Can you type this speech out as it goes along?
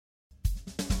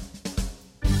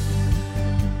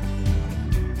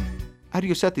Are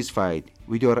you satisfied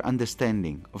with your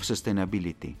understanding of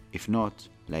sustainability? If not,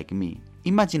 like me,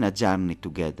 imagine a journey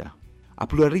together, a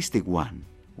pluralistic one,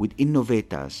 with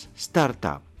innovators,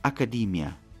 startup,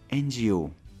 academia, NGO,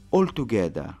 all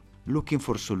together looking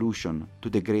for solution to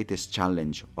the greatest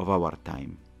challenge of our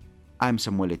time. I'm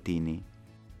Samuele Tini,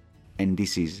 and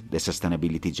this is the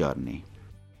Sustainability Journey.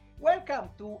 Welcome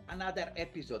to another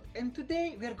episode, and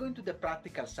today we are going to the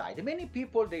practical side. Many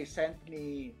people, they sent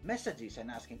me messages and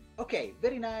asking, okay,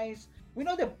 very nice, we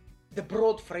know the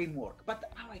broad framework, but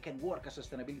how I can work a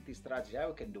sustainability strategy, how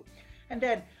I can do. And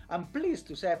then I'm pleased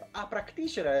to have a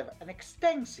practitioner have an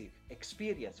extensive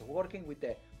experience working with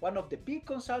one of the big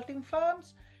consulting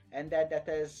firms, and that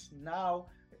has now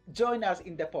joined us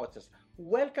in the podcast.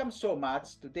 Welcome so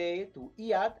much today to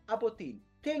Eyad Abotteen.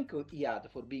 Thank you,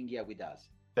 Eyad, for being here with us.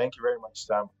 Thank you very much,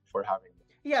 Sam, for having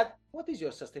me. Eyad, what is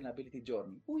your sustainability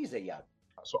journey? Who is Eyad?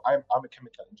 So I'm a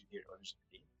chemical engineer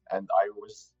originally, and I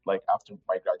was like after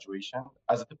my graduation,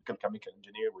 as a typical chemical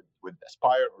engineer would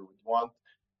aspire or would want,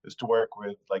 is to work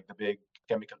with like the big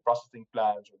chemical processing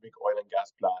plants or big oil and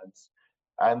gas plants.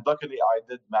 And luckily, I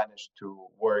did manage to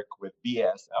work with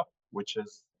BASF, which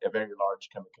is a very large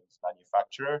chemicals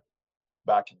manufacturer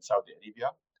back in Saudi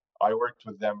Arabia. I worked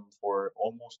with them for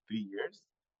almost 3 years.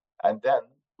 And then,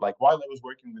 like while I was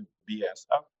working with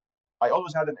BASF, I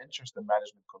always had an interest in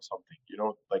management consulting.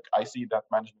 Like I see that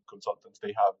management consultants,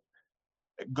 they have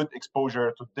a good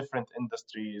exposure to different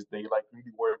industries. They like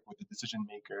really work with the decision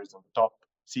makers and the top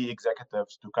C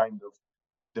executives to kind of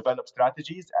develop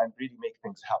strategies and really make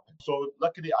things happen. So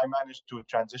luckily, I managed to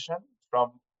transition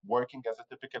from working as a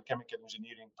typical chemical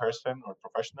engineering person or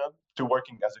professional to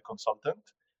working as a consultant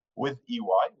with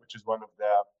EY, which is one of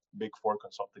the big four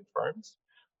consulting firms.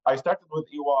 I started with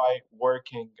EY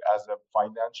working as a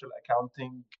financial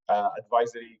accounting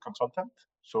advisory consultant.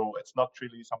 So it's not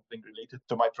really something related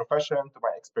to my profession, to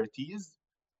my expertise.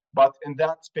 But in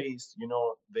that space,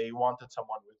 they wanted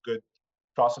someone with good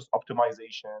process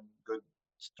optimization, good,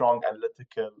 strong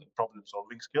analytical problem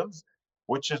solving skills,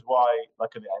 which is why,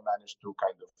 luckily, I managed to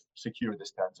kind of secure this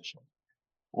transition.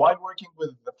 While working with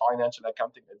the financial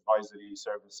accounting advisory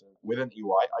services within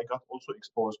EY, I got also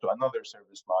exposed to another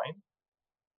service line,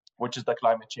 which is the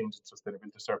climate change and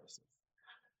sustainability services.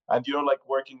 And, like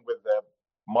working with a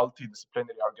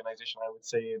multidisciplinary organization, I would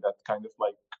say that kind of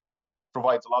like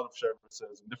provides a lot of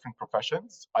services in different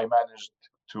professions. I managed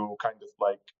to kind of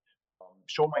like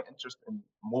show my interest in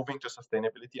moving to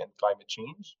sustainability and climate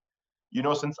change.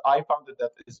 Since I found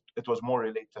that it was more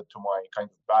related to my kind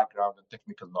of background and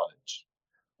technical knowledge.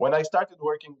 When I started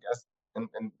working as a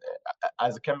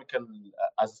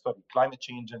climate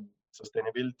change and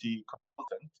sustainability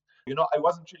consultant, I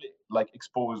wasn't really like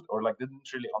exposed or like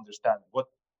didn't really understand what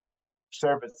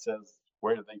services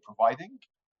were they providing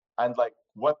and like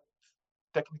what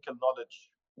technical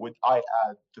knowledge would I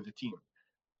add to the team.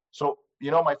 So,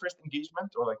 my first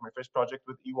engagement or like my first project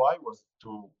with EY was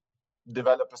to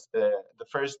develop the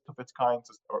first of its kind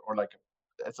or like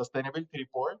a sustainability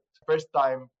report, first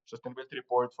time sustainability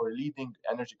report for a leading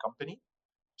energy company.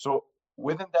 So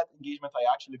within that engagement,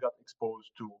 I actually got exposed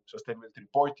to sustainability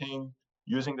reporting,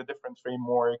 using the different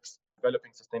frameworks,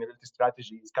 developing sustainability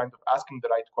strategies, kind of asking the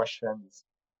right questions,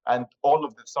 and all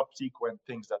of the subsequent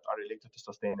things that are related to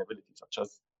sustainability, such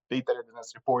as data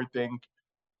readiness reporting,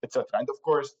 etc. And of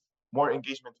course, more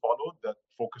engagement followed that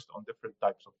focused on different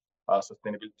types of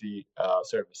sustainability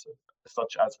services,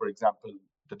 such as, for example,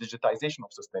 the digitization of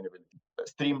sustainability,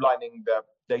 streamlining the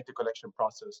data collection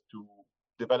process to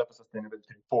develop a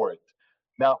sustainability report.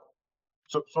 Now,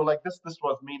 so like this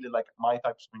was mainly like my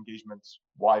types of engagements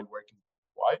while working with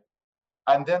Y.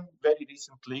 And then very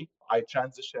recently, I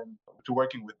transitioned to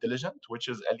working with Diligent, which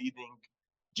is a leading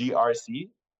GRC,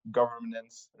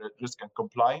 governance, risk and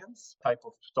compliance type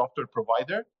of software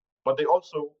provider. But they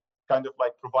also kind of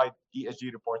like provide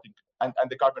ESG reporting and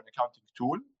the carbon accounting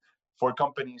tool for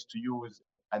companies to use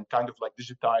and kind of like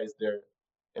digitize their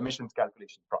emissions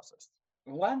calculation process.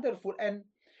 Wonderful. And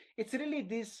it's really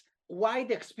this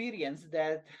wide experience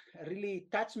that really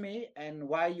touched me and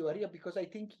why you are here, because I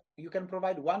think you can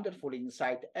provide wonderful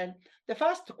insight. And the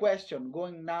first question,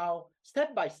 going now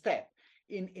step by step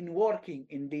in working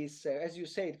in this, as you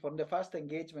said, from the first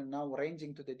engagement now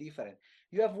ranging to the different,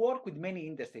 you have worked with many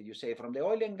industries, you say, from the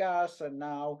oil and gas and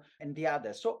now and the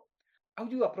others. So how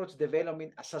do you approach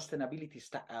developing a sustainability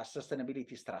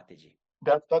strategy?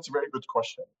 That's a very good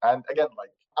question. And again,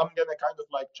 like I'm gonna kind of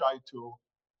like try to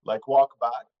like walk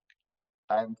back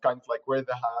and kind of like wear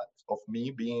the hat of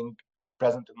me being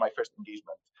present in my first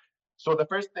engagement. So the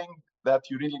first thing that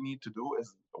you really need to do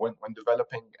is when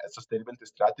developing a sustainability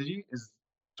strategy is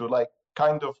to like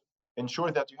kind of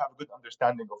ensure that you have a good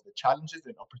understanding of the challenges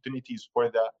and opportunities for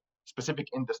the specific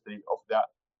industry of the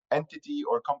entity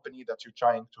or company that you're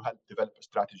trying to help develop a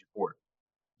strategy for.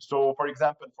 So, for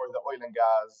example, for the oil and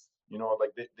gas,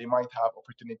 like they might have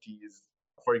opportunities,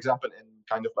 for example, in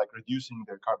kind of like reducing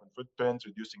their carbon footprint,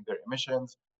 reducing their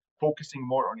emissions, focusing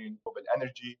more on renewable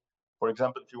energy. For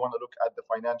example, if you want to look at the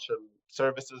financial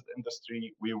services industry,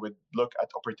 we would look at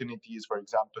opportunities, for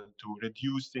example, to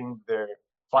reducing their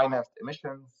financed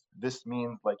emissions. This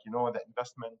means like, the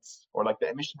investments or like the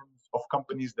emissions of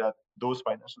companies that those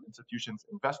financial institutions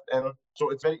invest in. So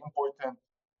it's very important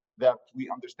that we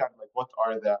understand like what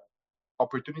are the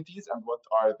opportunities and what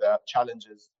are the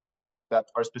challenges that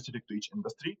are specific to each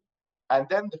industry. And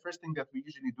then the first thing that we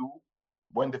usually do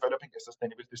when developing a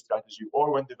sustainability strategy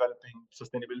or when developing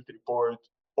sustainability report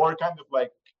or kind of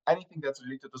like anything that's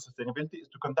related to sustainability is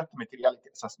to conduct a materiality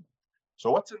assessment.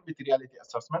 So what's a materiality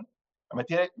assessment? A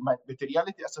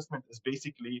materiality assessment is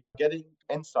basically getting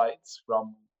insights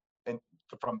from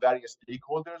various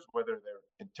stakeholders, whether they're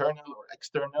internal or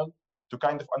external, to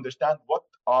kind of understand what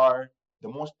are the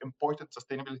most important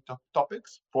sustainability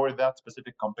topics for that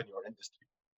specific company or industry.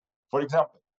 For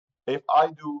example, if I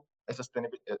do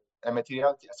a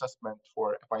materiality assessment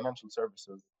for a financial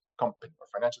services company or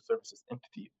financial services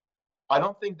entity, I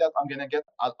don't think that I'm going to get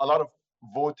a lot of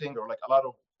voting or like a lot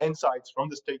of insights from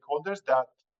the stakeholders that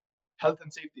health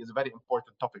and safety is a very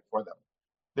important topic for them.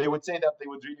 They would say that they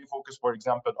would really focus, for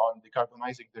example, on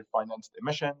decarbonizing their financed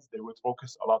emissions. They would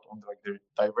focus a lot on like their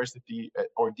diversity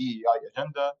or DEI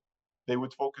agenda. They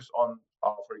would focus on,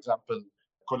 for example,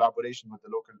 collaboration with the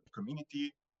local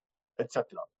community, etc.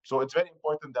 So it's very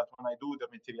important that when I do the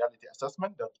materiality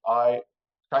assessment, that I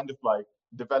kind of like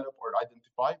develop or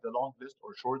identify the long list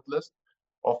or short list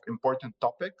of important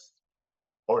topics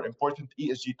or important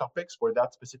ESG topics for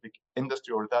that specific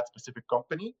industry or that specific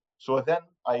company. So then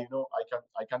I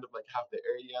kind of like have the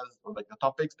areas or like the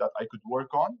topics that I could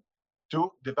work on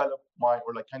to develop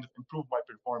or like kind of improve my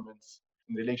performance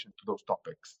in relation to those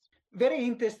topics. Very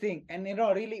interesting and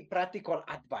really practical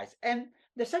advice. And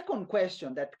the second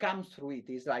question that comes through it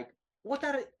is like, what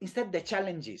are instead the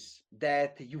challenges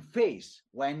that you face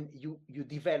when you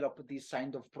develop this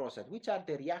kind of process? Which are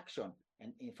the reaction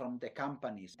and from the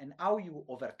companies and how you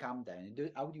overcome them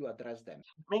and how do you address them?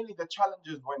 Mainly the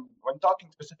challenges when talking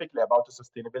specifically about a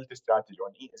sustainability strategy or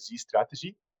an ESG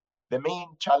strategy, the main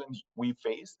challenge we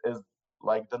face is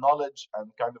like the knowledge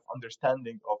and kind of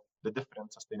understanding of the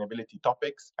different sustainability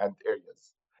topics and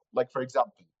areas. Like, for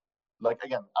example, like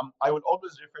again, I will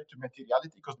always refer to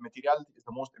materiality because materiality is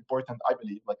the most important, I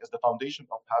believe, like is the foundation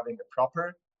of having a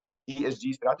proper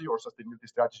ESG strategy or sustainability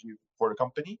strategy for a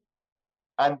company.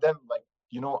 And then like,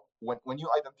 when you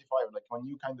identify or like when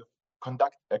you kind of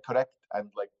conduct a correct and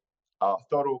like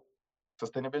thorough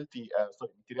sustainability,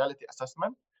 materiality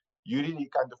assessment, you really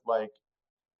kind of like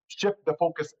shift the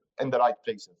focus in the right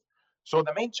places. So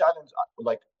the main challenge,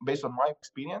 like based on my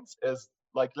experience, is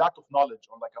like lack of knowledge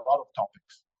on like a lot of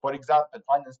topics. For example,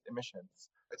 financed emissions.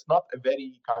 It's not a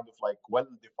very kind of like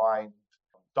well-defined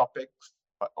topics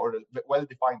or a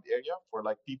well-defined area for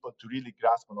like people to really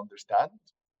grasp and understand.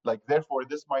 Like therefore,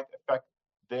 this might affect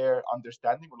their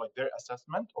understanding or like their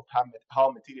assessment of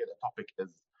how material a topic is.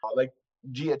 Like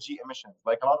GHG emissions,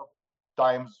 like a lot of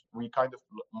times we kind of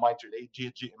might relate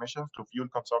GHG emissions to fuel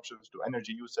consumptions, to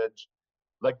energy usage.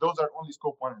 Like those are only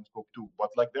scope 1 and scope 2, but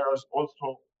like there is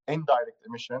also indirect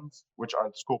emissions, which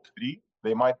are scope 3.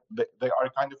 They are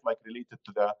kind of like related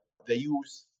to the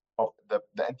use of the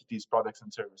entity's products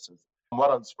and services.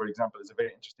 What else, for example, is a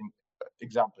very interesting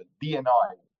example?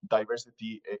 D&I,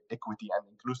 diversity, equity, and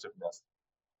inclusiveness.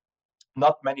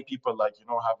 Not many people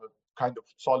have a kind of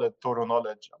solid, thorough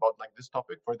knowledge about like this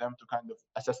topic for them to kind of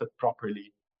assess it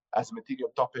properly as a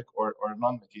material topic or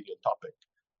non-material topic.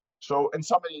 So in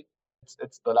summary,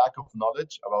 it's the lack of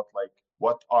knowledge about like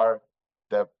what are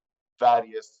the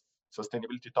various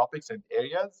sustainability topics and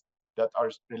areas that are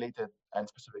related and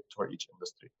specific for each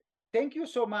industry. Thank you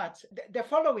so much. The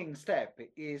following step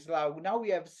is now we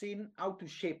have seen how to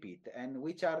shape it and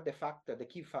which are the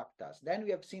key factors. Then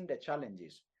we have seen the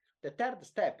challenges. The third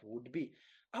step would be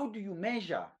how do you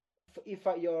measure if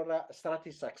your strategy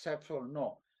is successful or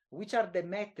no? Which are the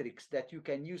metrics that you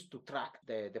can use to track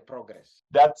the progress?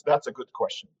 That's a good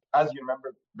question. As you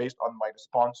remember, based on my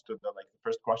response to the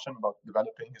first question about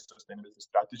developing a sustainability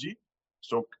strategy.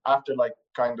 So after like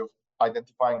kind of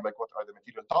identifying like what are the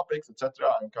material topics,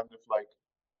 etc., and kind of like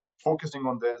focusing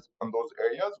on those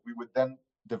areas, we would then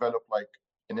develop like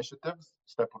initiatives,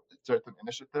 certain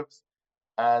initiatives,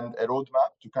 and a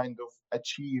roadmap to kind of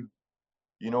achieve,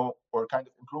 or kind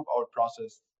of improve our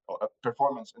process or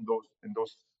performance in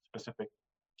those specific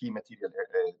key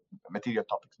material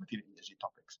topics, material ESG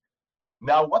topics.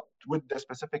 Now, what would the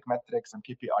specific metrics and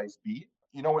KPIs be?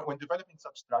 When developing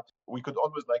such strategy, we could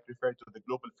always refer to the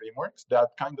global frameworks that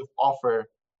kind of offer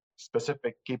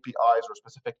specific KPIs or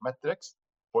specific metrics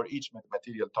for each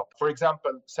material topic. For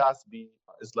example, SASB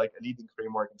is a leading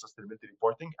framework in sustainability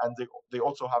reporting, and they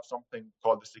also have something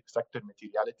called the sector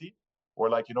materiality, or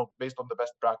based on the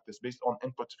best practice, based on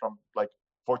inputs from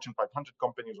Fortune 500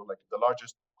 companies or the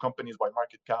largest companies by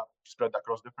market cap spread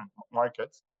across different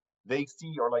markets. They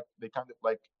see or they kind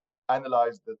of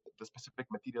analyze the specific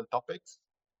material topics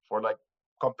for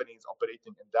companies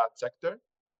operating in that sector.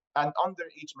 And under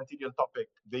each material topic,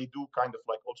 they do kind of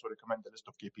also recommend a list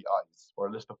of KPIs or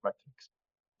a list of metrics.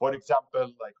 For example,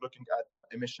 looking at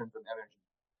emissions and energy,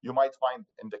 you might find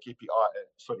in the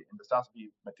in the SASB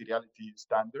materiality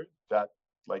standard that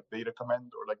they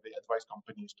recommend or they advise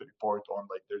companies to report on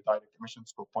their direct emissions,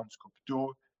 scope 1, scope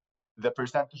 2, the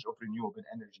percentage of renewable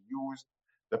energy used,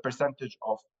 the percentage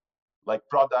of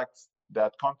products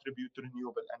that contribute to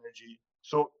renewable energy.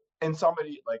 So in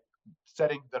summary,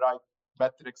 setting the right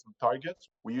metrics and targets,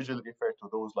 we usually refer to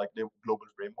those the global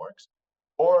frameworks.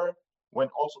 Or when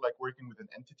also working with an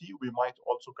entity, we might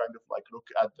also kind of look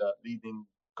at the leading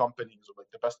companies or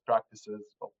the best practices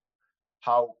of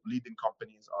how leading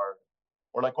companies are,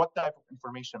 or what type of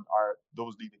information are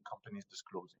those leading companies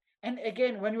disclosing. And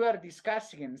again, when we are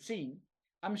discussing and seeing,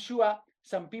 I'm sure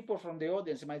some people from the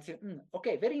audience might say,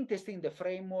 okay, very interesting, the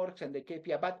frameworks and the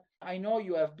KPI, but I know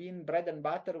you have been bread and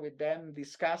butter with them,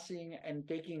 discussing and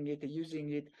taking it,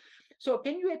 using it. So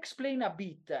can you explain a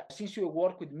bit, since you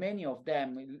work with many of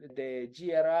them, the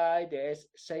GRI, the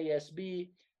SASB,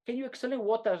 can you explain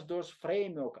what are those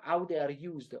frameworks, how they are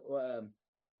used?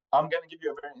 I'm going to give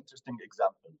you a very interesting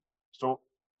example. So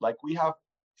we have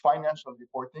financial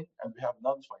reporting and we have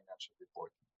non-financial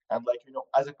reporting. And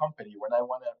as a company, when I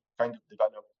want to kind of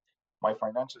develop my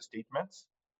financial statements,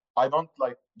 I don't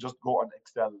just go on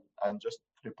Excel and just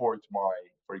report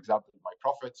for example, my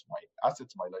profits, my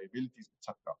assets, my liabilities,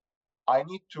 etc. I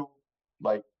need to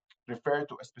refer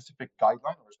to a specific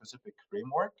guideline or a specific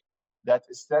framework that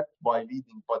is set by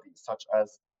leading bodies such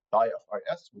as the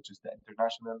IFRS, which is the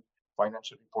International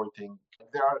Financial Reporting.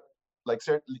 There are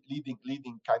certain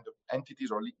leading kind of entities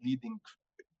or leading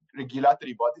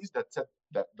regulatory bodies that set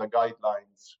the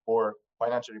guidelines for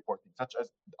financial reporting, such as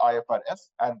IFRS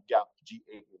and GAAP,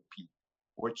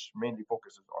 which mainly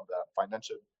focuses on the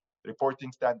financial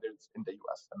reporting standards in the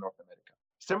US and North America.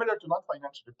 Similar to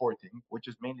non-financial reporting, which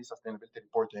is mainly sustainability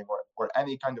reporting or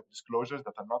any kind of disclosures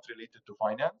that are not related to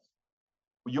finance,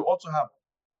 you also have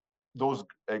those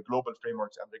global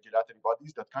frameworks and regulatory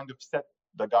bodies that kind of set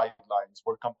the guidelines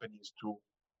for companies to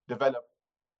develop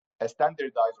a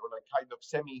standardized or kind of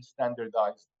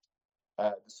semi-standardized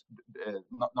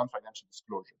non-financial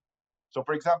disclosure. So,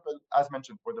 for example, as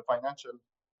mentioned, for the financial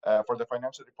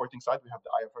reporting side, we have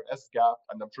the IFRS, GAAP,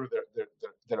 and I'm sure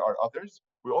there are others.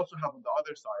 We also have on the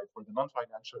other side, for the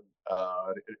non-financial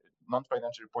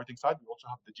reporting side, we also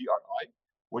have the GRI,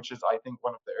 which is, I think,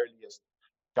 one of the earliest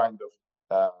kind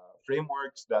of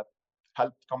frameworks that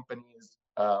helped companies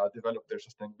develop their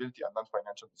sustainability and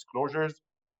non-financial disclosures.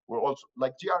 We're also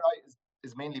GRI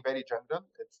is mainly very general.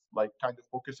 It's kind of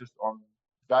focuses on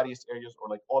various areas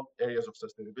or all areas of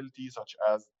sustainability, such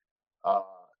as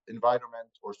environment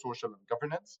or social and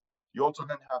governance. You also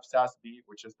then have SASB,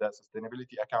 which is the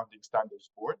Sustainability Accounting Standards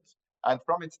Board. And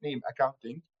from its name,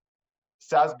 accounting,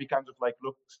 SASB kind of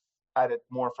looks at it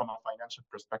more from a financial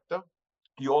perspective.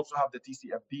 You also have the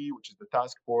TCFD, which is the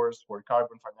Task Force for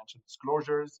Carbon Financial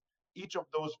Disclosures. Each of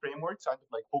those frameworks kind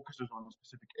of focuses on a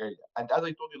specific area. And as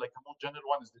I told you, the most general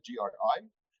one is the GRI.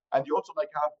 And you also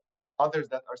have others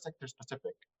that are sector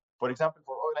specific. For example,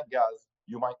 for oil and gas,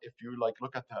 you might, if you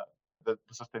look at the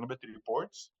sustainability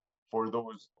reports for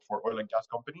oil and gas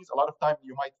companies, a lot of time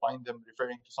you might find them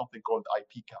referring to something called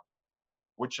IPCAP,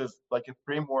 which is a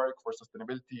framework for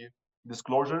sustainability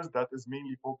disclosures that is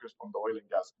mainly focused on the oil and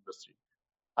gas industry.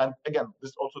 And again,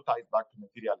 this also ties back to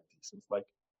materiality, since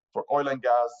for oil and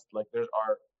gas, there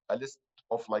are a list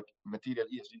of material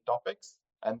ESG topics,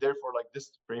 and therefore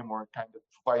this framework kind of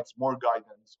provides more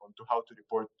guidance on to how to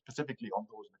report specifically on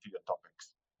those material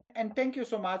topics. And thank you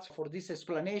so much for this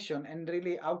explanation and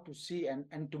really how to see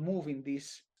and to move in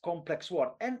this complex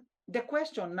world. And the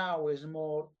question now is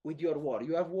more with your work.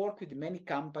 You have worked with many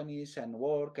companies and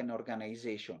work and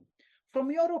organization.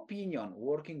 From your opinion,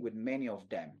 working with many of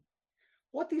them,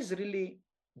 what is really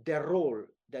the role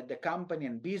that the company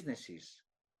and businesses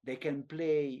they can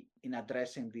play in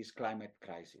addressing this climate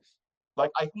crisis?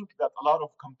 I think that a lot of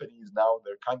companies now,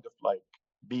 they're kind of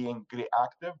being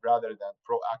reactive rather than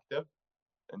proactive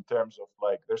in terms of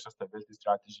like their sustainability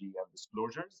strategy and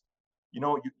disclosures.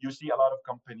 You see a lot of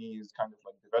companies kind of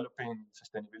like developing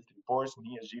sustainability reports and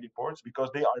ESG reports because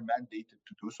they are mandated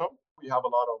to do so. We have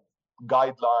a lot of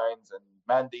guidelines and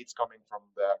mandates coming from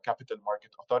the capital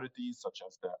market authorities such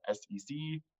as the SEC,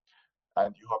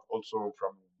 and you have also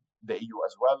from the EU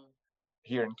as well.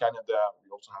 Here in Canada, we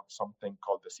also have something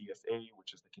called the CSA,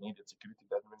 which is the Canadian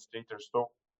Securities Administrators.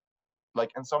 So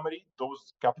like in summary,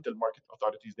 those capital market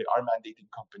authorities, they are mandating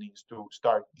companies to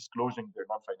start disclosing their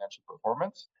non-financial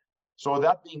performance. So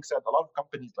that being said, a lot of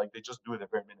companies like they just do the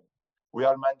bare minimum. We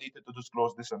are mandated to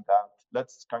disclose this and that.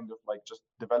 Let's kind of like just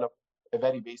develop a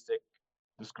very basic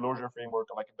disclosure framework,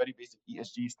 like a very basic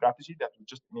ESG strategy that would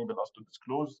just enable us to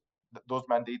disclose those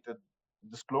mandated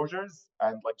disclosures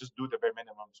and like just do the bare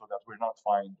minimum so that we're not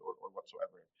fined or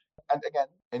whatsoever. And again,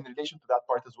 in relation to that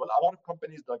part as well, a lot of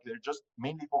companies like they're just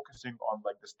mainly focusing on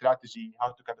like the strategy, how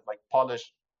to kind of like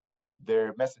polish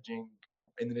their messaging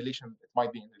in relation, it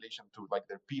might be in relation to like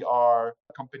their PR,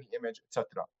 company image, etc.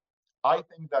 I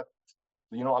think that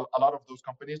a lot of those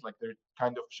companies like they're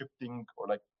kind of shifting or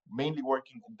like mainly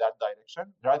working in that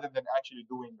direction rather than actually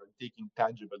doing or taking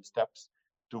tangible steps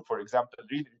to, for example,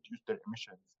 really reduce their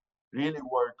emissions, really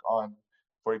work on,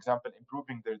 for example,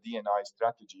 improving their D&I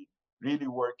strategy, really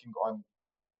working on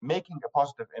making a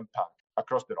positive impact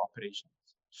across their operations.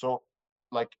 So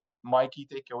like my key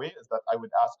takeaway is that I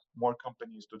would ask more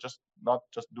companies to just not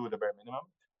just do the bare minimum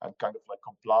and kind of like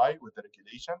comply with the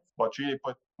regulations, but really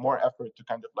put more effort to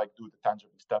kind of like do the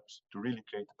tangible steps to really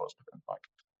create a positive impact.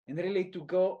 And really to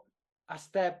go a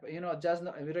step, just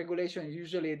not, regulation is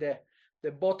usually the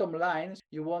bottom line.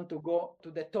 You want to go to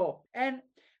the top. And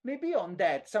maybe on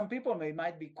that, some people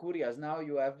might be curious. Now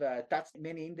you have touched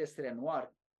many industry and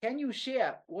work. Can you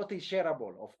share what is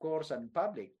shareable, of course, and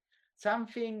public?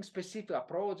 Something specific, a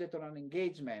project or an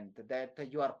engagement that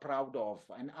you are proud of,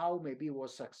 and how maybe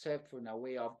was successful in a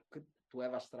way of to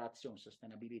have a strategy on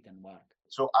sustainability and work.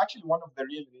 So actually, one of the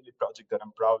really projects that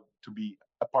I'm proud to be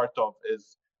a part of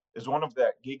is one of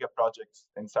the Giga projects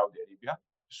in Saudi Arabia.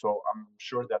 So I'm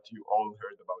sure that you all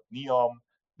heard about NEOM,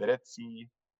 the Red Sea,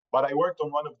 but I worked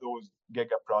on one of those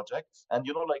Giga projects. And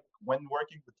like when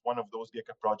working with one of those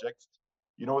Giga projects,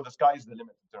 the sky is the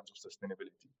limit in terms of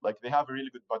sustainability. Like they have a really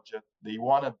good budget. They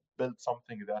want to build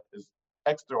something that is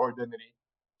extraordinary.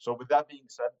 So with that being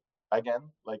said, again,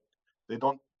 like they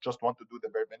don't just want to do the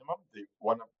bare minimum. They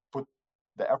want to put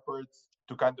the efforts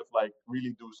to kind of like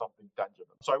really do something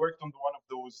tangible. So I worked on one of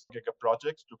those Giga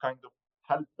projects to kind of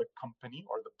help the company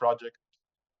or the project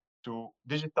to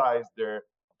digitize their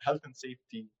health and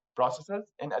safety processes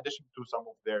in addition to some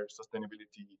of their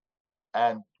sustainability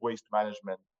and waste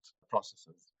management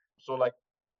processes. So like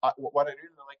what I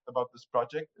really liked about this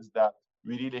project is that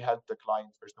we really helped the client,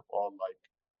 first of all, like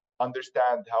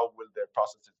understand how will their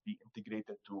processes be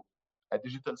integrated to a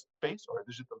digital space or a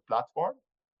digital platform.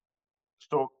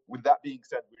 So with that being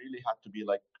said, we really had to be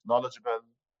like knowledgeable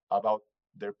about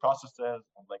their processes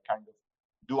and like kind of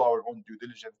do our own due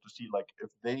diligence to see like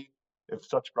if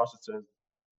such processes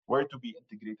were to be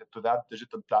integrated to that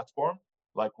digital platform,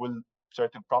 like will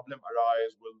certain problem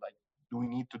arise, will like do we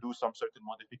need to do some certain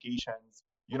modifications?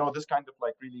 This kind of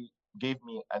like really gave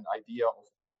me an idea of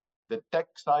the tech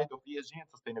side of ESG and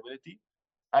sustainability.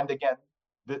 And again,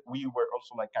 that we were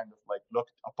also like kind of like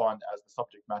looked upon as the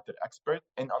subject matter expert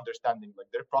in understanding like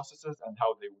their processes and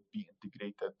how they would be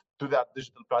integrated to that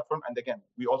digital platform. And again,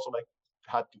 we also like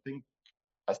had to think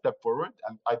a step forward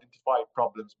and identify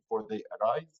problems before they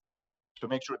arise to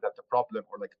make sure that the problem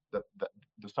or like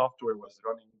the software was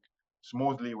running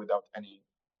smoothly without any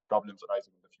problems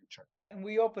arising in the future. And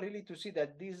we hope really to see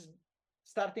that these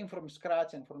starting from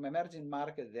scratch and from emerging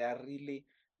markets, they are really,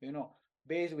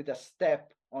 based with a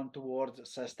step on towards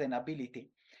sustainability.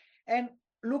 And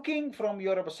looking from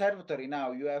your observatory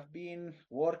now, you have been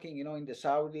working, in the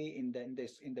Saudi,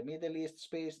 in the Middle East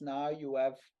space. Now you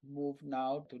have moved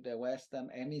now to the Western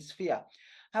Hemisphere.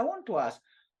 I want to ask,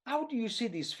 how do you see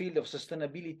this field of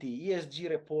sustainability, ESG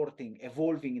reporting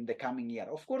evolving in the coming year?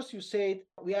 Of course, you said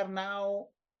we are now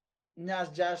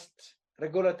not just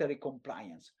regulatory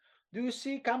compliance. Do you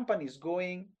see companies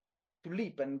going to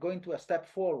leap and going to a step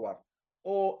forward,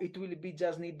 or it will be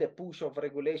just need the push of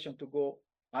regulation to go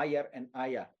higher and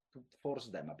higher to force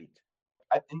them a bit?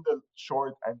 In the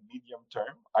short and medium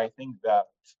term, I think that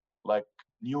like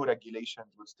new regulations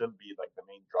would still be like the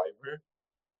main driver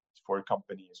for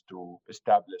companies to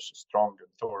establish strong and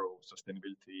thorough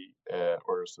sustainability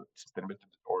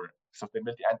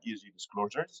sustainability and ESG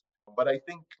disclosures. But I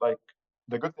think like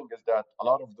the good thing is that a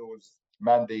lot of those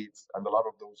mandates and a lot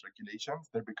of those regulations,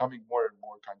 they're becoming more and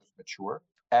more kind of mature.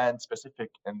 and specific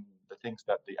in the things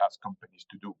that they ask companies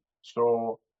to do.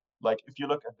 So, like if you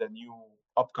look at the new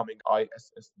upcoming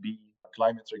ISSB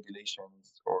climate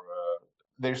regulations, or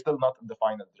they're still not in the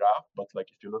final draft, but like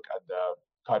if you look at the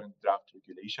current draft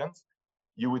regulations,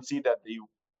 you would see that they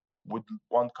would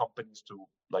want companies to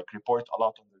like report a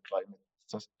lot on their climate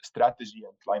strategy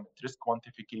and climate risk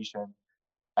quantification,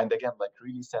 and again like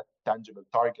really set tangible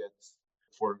targets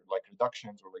for like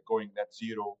reductions or like going net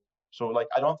zero. So like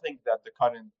I don't think that the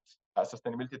current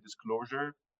sustainability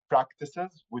disclosure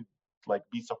practices would like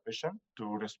be sufficient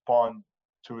to respond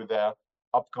to the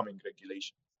upcoming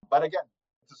regulations. But again,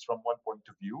 this is from one point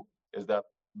of view, is that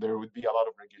there would be a lot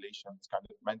of regulations kind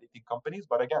of mandating companies.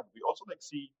 But again, we also like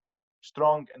see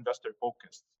strong investor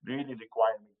focus really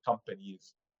requiring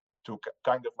companies to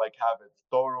kind of like have a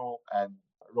thorough and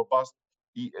robust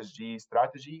ESG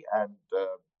strategy,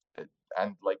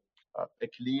 and like a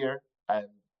clear and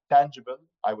tangible,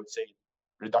 I would say,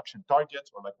 reduction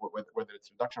targets, or like whether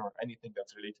it's reduction or anything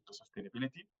that's related to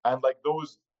sustainability. And like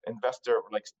those investor or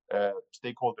like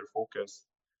stakeholder focus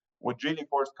would really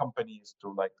force companies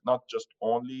to like not just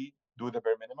only do the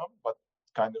bare minimum, but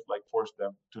kind of like force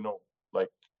them to know, like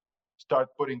start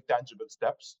putting tangible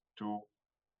steps to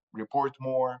report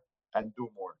more and do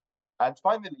more. And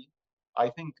finally, I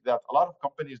think that a lot of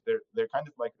companies they're kind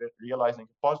of like they're realizing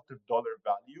positive dollar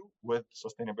value with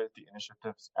sustainability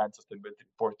initiatives and sustainability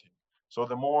reporting. So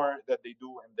the more that they do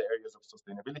in the areas of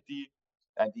sustainability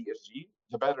and ESG,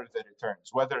 the better the returns.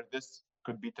 Whether this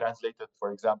could be translated,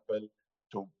 for example,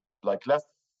 to like less,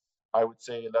 I would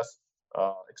say less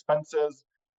expenses.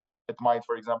 It might,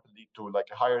 for example, lead to like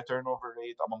a higher turnover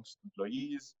rate amongst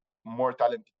employees. More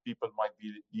talented people might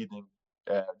be leading,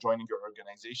 joining your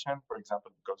organization, for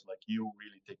example, because like you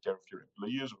really take care of your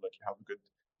employees, or like you have a good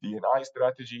D&I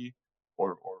strategy,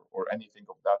 or anything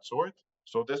of that sort.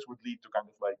 So this would lead to kind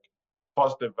of like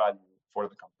positive value for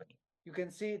the company. You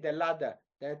can see the ladder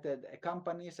that the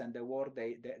companies and the work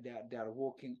they are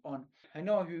working on. I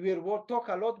know we will talk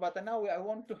a lot, but now I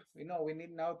want to, we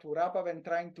need now to wrap up and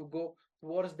trying to go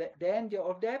towards the end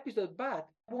of the episode. But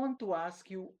I want to ask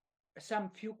you some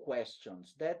few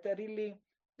questions that really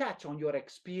touch on your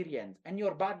experience and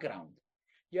your background.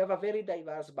 You have a very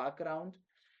diverse background,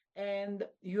 and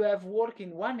you have worked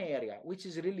in one area which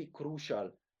is really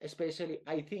crucial, especially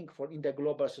I think for in the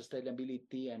global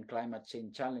sustainability and climate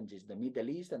change challenges, the Middle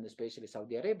East and especially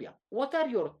Saudi Arabia. What are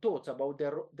your thoughts about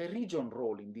the region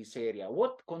role in this area?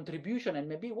 What contribution and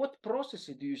maybe what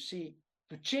processes do you see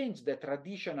to change the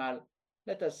traditional,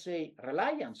 let us say,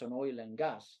 reliance on oil and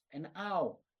gas, and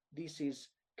how this is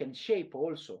can shape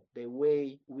also the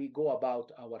way we go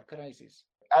about our crisis?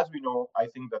 As we know, I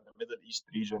think that the Middle East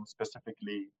region,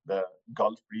 specifically the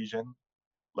Gulf region,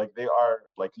 like they are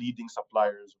like leading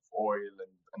suppliers of oil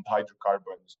and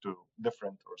hydrocarbons to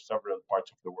different or several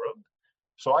parts of the world.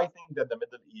 So I think that the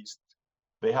Middle East,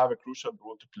 they have a crucial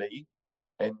role to play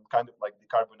in kind of like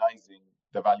decarbonizing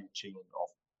the value chain of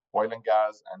oil and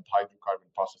gas and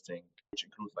hydrocarbon processing, which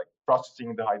includes like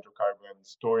processing the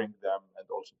hydrocarbons, storing them, and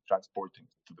also transporting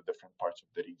to the different parts of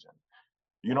the region.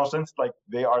 Since like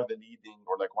they are the leading,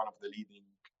 or like one of the leading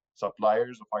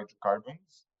suppliers of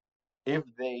hydrocarbons, if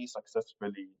they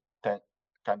successfully kind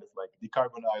of like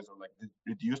decarbonize or like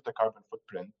reduce the carbon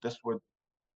footprint, this would,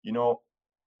 you know,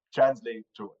 translate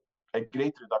to a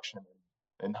great reduction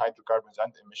in hydrocarbons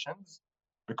and emissions,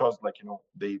 because like,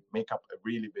 they make up a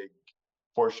really big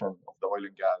portion of the oil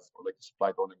and gas, or like the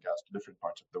supplied oil and gas to different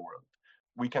parts of the world.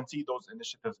 We can see those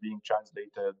initiatives being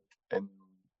translated in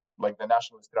like the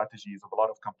national strategies of a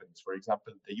lot of companies. For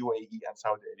example, the UAE and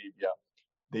Saudi Arabia,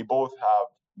 they both have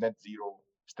net zero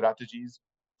strategies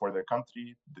for their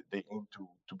country. They aim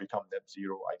to become net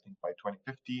zero, I think, by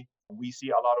 2050. We see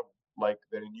a lot of like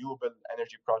the renewable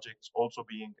energy projects also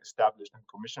being established and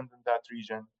commissioned in that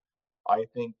region. I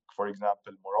think, for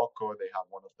example, Morocco, they have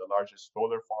one of the largest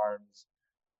solar farms.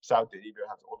 Saudi Arabia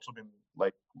has also been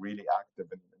like really active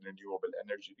in renewable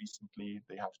energy recently.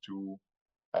 They have two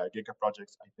giga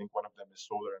projects. I think one of them is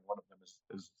solar and one of them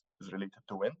is related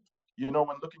to wind.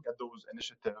 When looking at those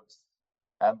initiatives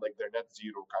and like their net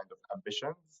zero kind of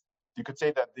ambitions, you could say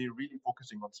that they're really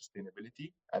focusing on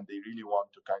sustainability, and they really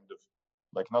want to kind of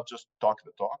like not just talk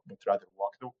the talk, but rather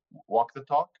walk the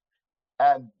talk.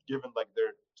 And given like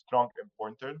their strong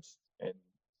importance in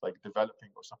like developing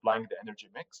or supplying the energy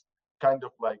mix, kind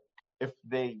of like if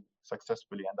they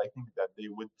successfully, and I think that they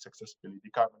would successfully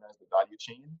decarbonize the value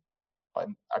chain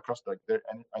and across like their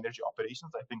energy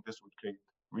operations, I think this would create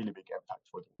really big impact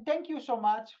for them. Thank you so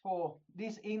much for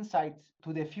these insights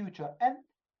to the future. And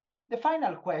the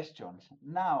final questions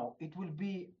now, it will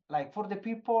be like for the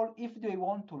people, if they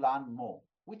want to learn more,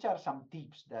 which are some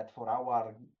tips that for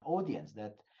our audience,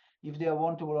 that if they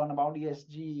want to learn about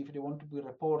ESG, if they want to be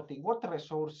reporting, what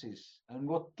resources and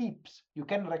what tips you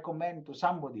can recommend to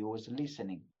somebody who is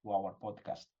listening to our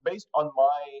podcast? Based on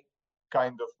my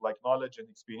kind of like knowledge and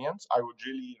experience, I would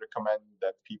really recommend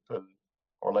that people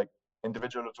or like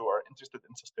individuals who are interested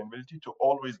in sustainability to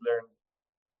always learn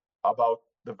about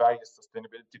the various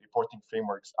sustainability reporting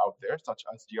frameworks out there, such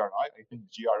as GRI. I think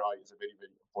GRI is a very,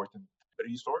 very important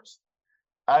resource.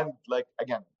 And like,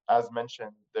 again, as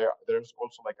mentioned, there's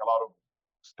also like a lot of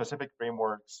specific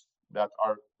frameworks that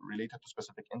are related to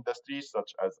specific industries,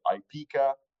 such as IPCA,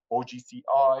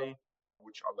 OGCI,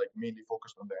 which are like mainly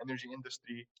focused on the energy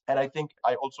industry. And I think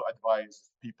I also advise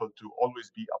people to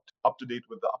always be up to date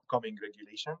with the upcoming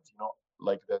regulations,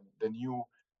 like the new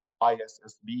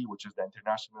ISSB, which is the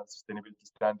International Sustainability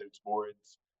Standards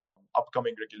Board's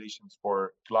upcoming regulations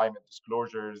for climate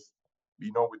disclosures,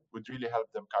 would really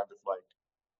help them kind of like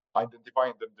identify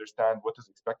and understand what is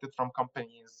expected from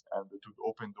companies, and it would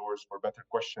open doors for better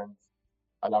questions,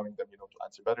 allowing them, to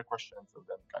answer better questions, and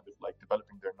then kind of like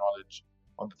developing their knowledge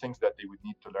on the things that they would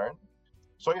need to learn.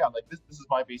 So yeah, like this is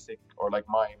my basic, or like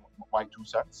my 2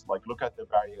 cents. Like, look at the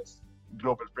various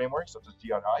global frameworks such as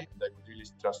GRI, and I would really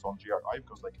stress on GRI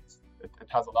because like it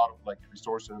has a lot of like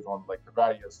resources on like the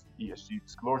various ESG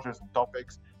disclosures and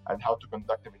topics, and how to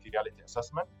conduct a materiality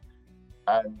assessment,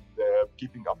 and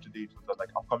keeping up to date with the like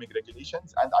upcoming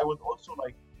regulations. And I would also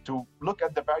like to look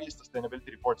at the various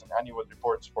sustainability reports and annual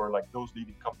reports for like those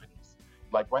leading companies.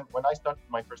 Like when I started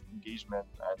my first engagement,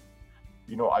 and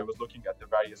I was looking at the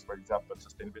various, for example,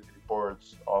 sustainability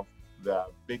reports of the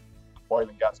big oil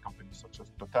and gas companies such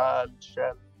as Total,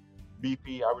 Shell,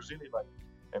 BP. I was really like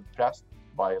impressed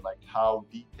by like how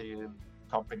detailed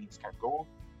companies can go,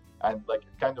 and like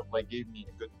it kind of like gave me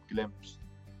a good glimpse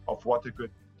of what a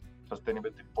good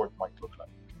sustainability report might look like.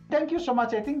 Thank you so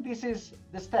much. I think this is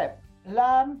the step.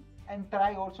 Learn and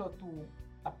try also to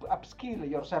upskill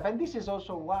yourself. And this is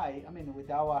also why, with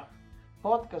our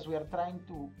podcast, we are trying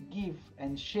to give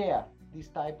and share this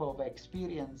type of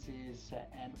experiences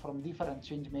and from different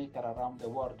change makers around the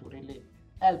world to really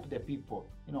help the people,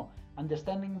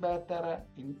 understanding better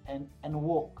and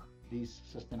walk this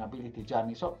sustainability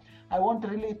journey. So I want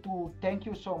really to thank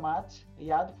you so much,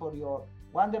 Eyad, for your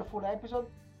wonderful episode,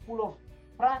 full of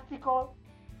practical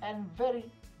and very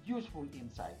useful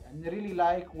insight. And really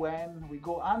like when we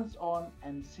go hands-on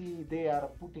and see they are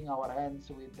putting our hands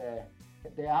with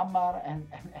the hammer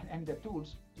and the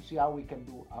tools to see how we can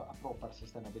do a proper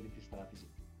sustainability strategy.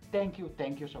 Thank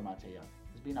you so much, Eyad.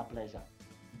 It's been a pleasure.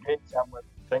 Great, Samuel.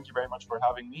 Thank you very much for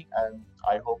having me, and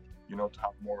I hope to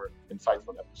have more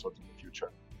insightful episodes in the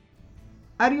future.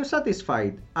 Are you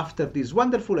satisfied after this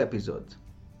wonderful episode?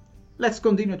 Let's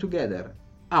continue together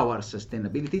our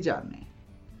sustainability journey.